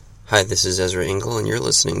Hi, this is Ezra Engel, and you're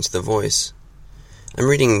listening to The Voice. I'm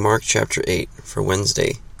reading Mark chapter 8 for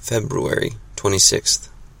Wednesday, February 26th.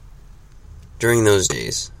 During those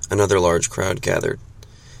days, another large crowd gathered.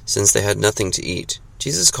 Since they had nothing to eat,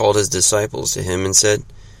 Jesus called his disciples to him and said,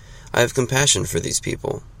 "I have compassion for these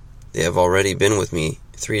people. They have already been with me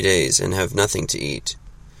 3 days and have nothing to eat.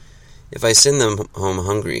 If I send them home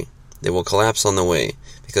hungry, they will collapse on the way,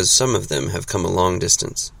 because some of them have come a long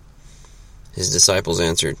distance." His disciples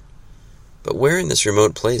answered, "But where in this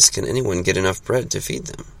remote place can anyone get enough bread to feed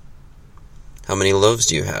them?" "How many loaves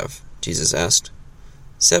do you have?" Jesus asked.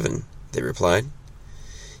 "7," they replied.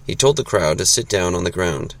 He told the crowd to sit down on the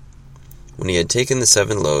ground. When he had taken the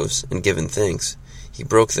 7 loaves and given thanks, he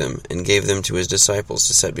broke them and gave them to his disciples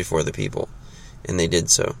to set before the people, and they did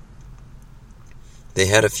so. They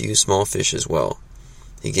had a few small fish as well.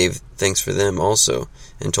 He gave thanks for them also,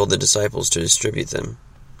 and told the disciples to distribute them.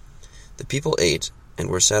 The people ate and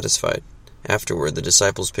were satisfied. Afterward, the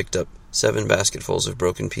disciples picked up 7 basketfuls of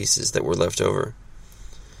broken pieces that were left over.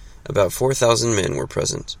 About 4,000 men were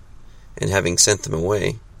present, and having sent them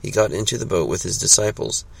away, he got into the boat with his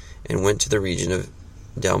disciples and went to the region of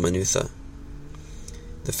Dalmanutha.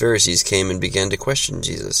 The Pharisees came and began to question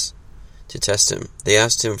Jesus. To test him, they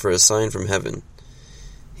asked him for a sign from heaven.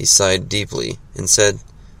 He sighed deeply and said,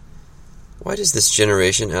 "Why does this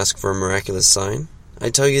generation ask for a miraculous sign? I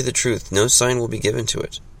tell you the truth, no sign will be given to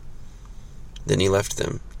it." Then he left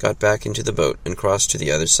them, got back into the boat, and crossed to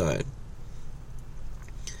the other side.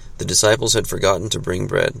 The disciples had forgotten to bring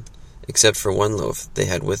bread, except for 1 loaf they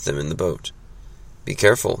had with them in the boat. "Be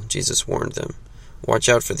careful," Jesus warned them. "Watch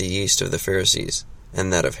out for the yeast of the Pharisees,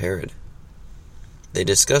 and that of Herod." They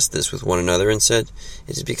discussed this with one another and said,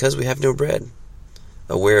 "It is because we have no bread."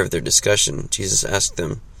 Aware of their discussion, Jesus asked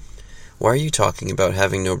them, "Why are you talking about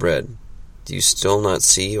having no bread? Do you still not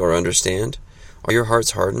see or understand? Are your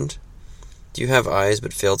hearts hardened? Do you have eyes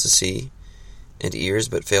but fail to see, and ears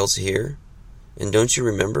but fail to hear? And don't you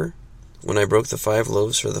remember? When I broke the 5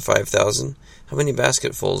 loaves for the 5,000, how many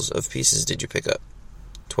basketfuls of pieces did you pick up?"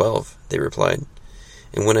 12, they replied.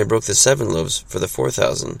 "And when I broke the 7 loaves for the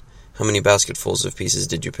 4,000, how many basketfuls of pieces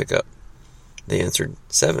did you pick up?" They answered,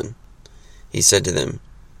 7. He said to them,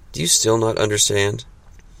 "Do you still not understand?"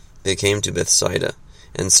 They came to Bethsaida,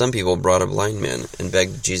 and some people brought a blind man and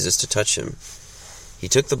begged Jesus to touch him. He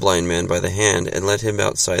took the blind man by the hand and led him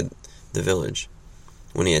outside the village.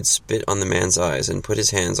 When he had spit on the man's eyes and put his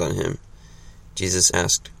hands on him, Jesus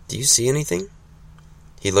asked, "Do you see anything?"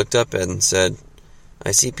 He looked up and said,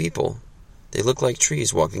 "I see people. They look like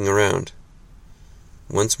trees walking around."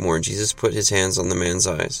 Once more Jesus put his hands on the man's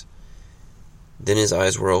eyes. Then his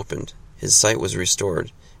eyes were opened, his sight was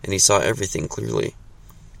restored, and he saw everything clearly.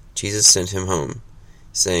 Jesus sent him home,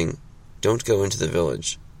 saying, "Don't go into the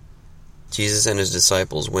village." Jesus and his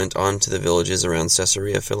disciples went on to the villages around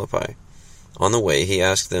Caesarea Philippi. On the way, he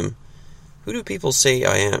asked them, "Who do people say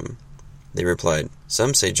I am?" They replied,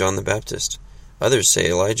 "Some say John the Baptist, others say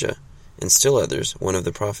Elijah, and still others, one of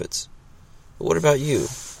the prophets." "But what about you?"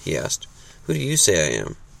 he asked. "Who do you say I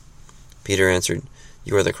am?" Peter answered,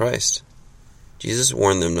 "You are the Christ." Jesus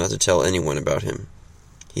warned them not to tell anyone about him.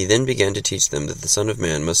 He then began to teach them that the Son of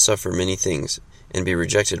Man must suffer many things and be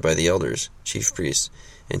rejected by the elders, chief priests,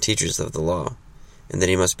 and teachers of the law, and that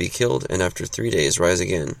he must be killed and after 3 days rise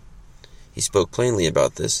again. He spoke plainly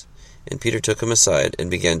about this, and Peter took him aside and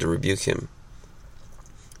began to rebuke him.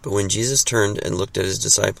 But when Jesus turned and looked at his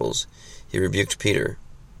disciples, he rebuked Peter.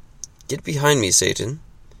 "Get behind me, Satan,"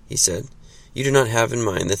 he said. "You do not have in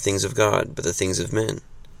mind the things of God, but the things of men."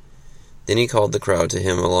 Then he called the crowd to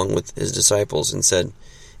him along with his disciples and said,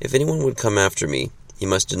 "If anyone would come after me, he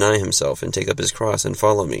must deny himself and take up his cross and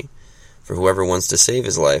follow me. For whoever wants to save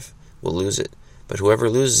his life will lose it, but whoever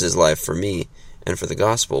loses his life for me and for the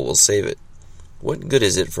gospel will save it. What good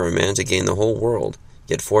is it for a man to gain the whole world,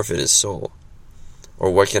 yet forfeit his soul?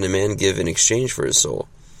 Or what can a man give in exchange for his soul?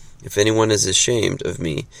 If anyone is ashamed of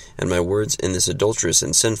me and my words in this adulterous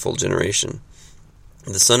and sinful generation,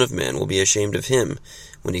 the Son of Man will be ashamed of him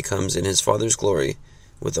when he comes in his Father's glory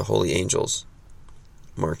with the holy angels."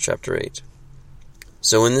 Mark chapter 8.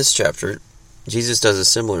 So in this chapter, Jesus does a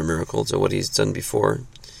similar miracle to what he's done before.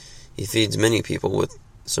 He feeds many people with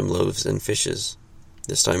some loaves and fishes,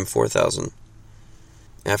 this time 4,000.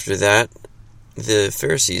 After that, the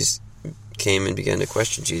Pharisees came and began to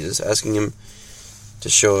question Jesus, asking him to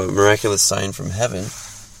show a miraculous sign from heaven.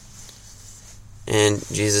 And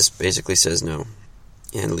Jesus basically says no,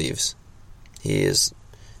 and leaves. He is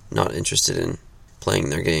not interested in playing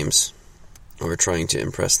their games, or trying to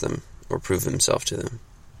impress them, or prove himself to them.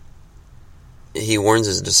 He warns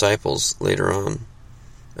his disciples later on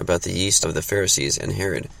about the yeast of the Pharisees and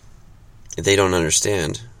Herod. they don't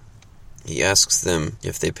understand, he asks them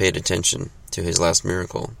if they paid attention to his last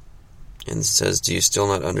miracle, and says, do you still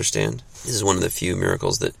not understand? This is one of the few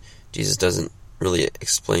miracles that Jesus doesn't really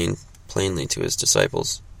explain plainly to his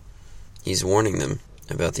disciples. He's warning them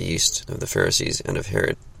about the yeast of the Pharisees and of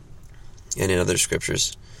Herod. And in other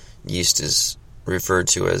scriptures, yeast is referred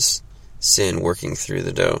to as sin working through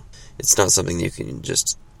the dough. It's not something you can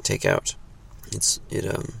just take out. It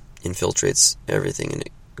infiltrates everything and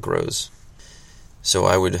it grows. So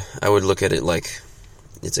I would look at it like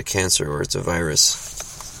it's a cancer or it's a virus.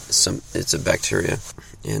 It's a bacteria,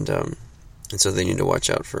 and so they need to watch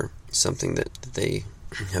out for something that they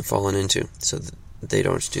have fallen into, so that they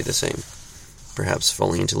don't do the same. Perhaps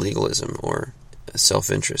falling into legalism or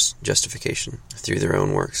self-interest, justification through their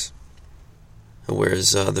own works.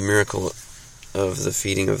 Whereas the miracle of the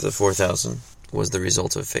feeding of the 4,000 was the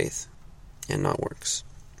result of faith and not works.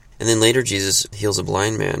 And then later Jesus heals a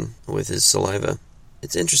blind man with his saliva.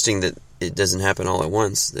 It's interesting that it doesn't happen all at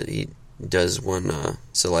once, that he does one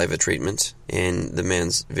saliva treatment and the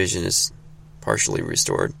man's vision is partially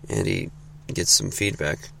restored and he gets some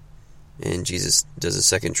feedback, and Jesus does a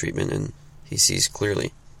second treatment and he sees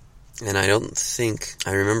clearly. And I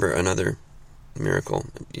remember another miracle.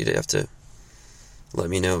 You'd have to let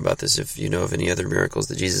me know about this if you know of any other miracles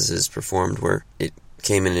that Jesus has performed where it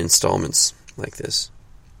came in installments like this.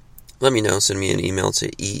 Let me know. Send me an email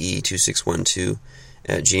to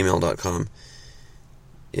ee2612@gmail.com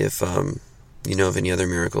if you know of any other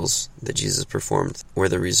miracles that Jesus performed where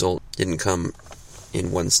the result didn't come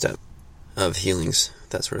in one step of healings,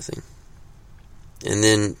 that sort of thing. And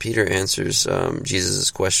then Peter answers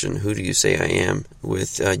Jesus' question, who do you say I am,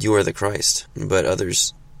 with you are the Christ. But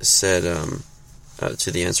others said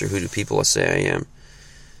to the answer, who do people say I am?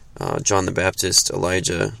 John the Baptist,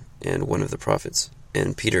 Elijah, and one of the prophets.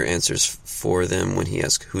 And Peter answers for them when he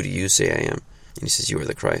asks, who do you say I am? And he says, you are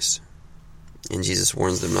the Christ. And Jesus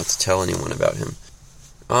warns them not to tell anyone about him.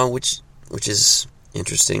 Which is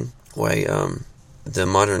interesting. Why the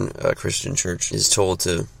modern Christian church is told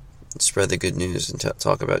to spread the good news and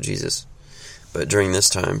talk about Jesus. But during this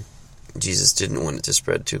time, Jesus didn't want it to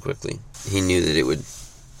spread too quickly. He knew that it would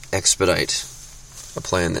expedite a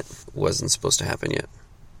plan that wasn't supposed to happen yet,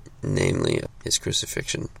 namely his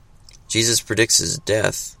crucifixion. Jesus predicts his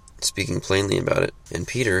death, speaking plainly about it, and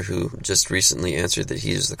Peter, who just recently answered that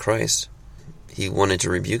he is the Christ, he wanted to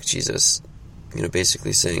rebuke Jesus,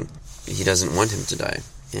 basically saying he doesn't want him to die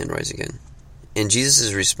and rise again. And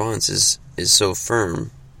Jesus' response is so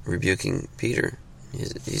firm, rebuking Peter.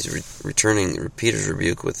 He's returning Peter's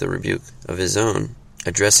rebuke with a rebuke of his own,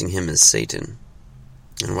 addressing him as Satan.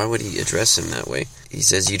 And why would he address him that way? He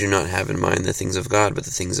says, you do not have in mind the things of God, but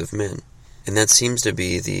the things of men. And that seems to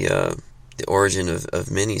be the origin of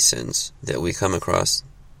many sins that we come across,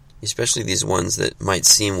 especially these ones that might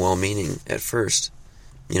seem well-meaning at first.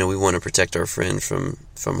 We want to protect our friend from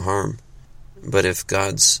harm. But if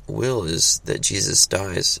God's will is that Jesus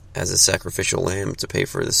dies as a sacrificial lamb to pay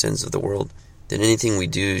for the sins of the world, then anything we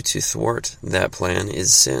do to thwart that plan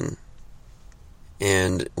is sin.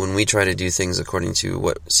 And when we try to do things according to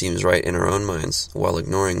what seems right in our own minds, while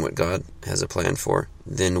ignoring what God has a plan for,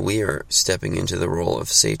 then we are stepping into the role of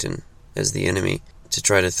Satan as the enemy to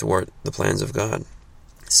try to thwart the plans of God,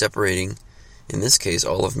 separating, in this case,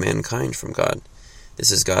 all of mankind from God.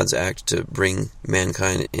 This is God's act to bring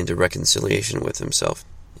mankind into reconciliation with himself,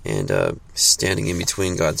 and standing in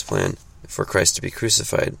between God's plan for Christ to be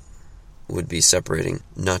crucified would be separating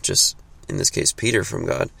not just, in this case, Peter from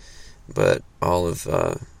God, but all of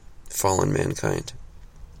fallen mankind.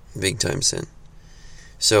 Big time sin.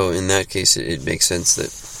 So in that case, it makes sense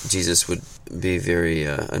that Jesus would be very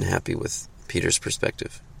unhappy with Peter's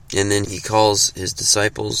perspective. And then he calls his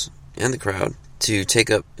disciples and the crowd to take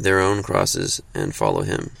up their own crosses and follow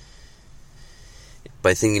him.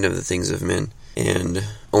 By thinking of the things of men and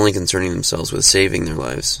only concerning themselves with saving their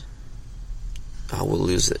lives, will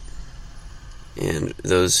lose it. And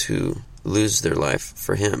those who lose their life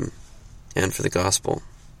for him and for the gospel,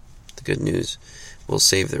 the good news, will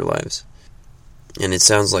save their lives. And it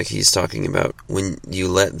sounds like he's talking about when you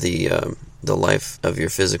let the life of your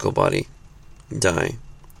physical body die,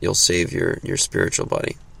 you'll save your spiritual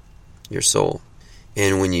body, your soul.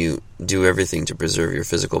 And when you do everything to preserve your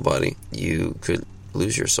physical body, you could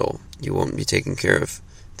lose your soul. You won't be taking care of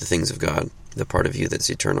the things of God, the part of you that's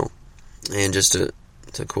eternal. And just to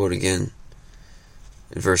quote again,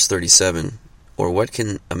 in verse 37, or what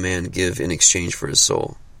can a man give in exchange for his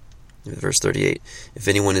soul? In verse 38, if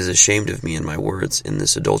anyone is ashamed of me and my words in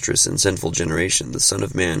this adulterous and sinful generation, the Son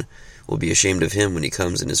of Man will be ashamed of him when he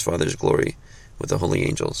comes in his Father's glory with the holy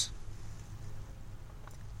angels.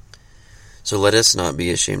 So let us not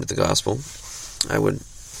be ashamed of the gospel. I would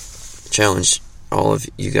challenge all of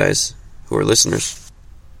you guys who are listeners,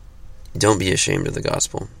 don't be ashamed of the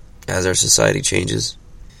gospel. As our society changes,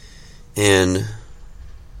 and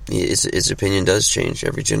its opinion does change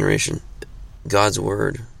every generation, God's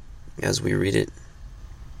word, as we read it,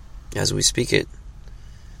 as we speak it,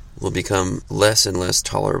 will become less and less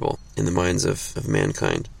tolerable in the minds of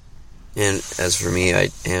mankind. And as for me, I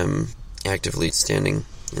am actively standing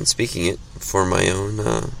and speaking it for my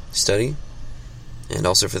own study, and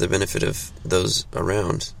also for the benefit of those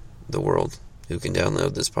around the world who can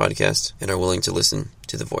download this podcast and are willing to listen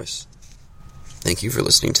to The Voice. Thank you for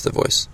listening to The Voice.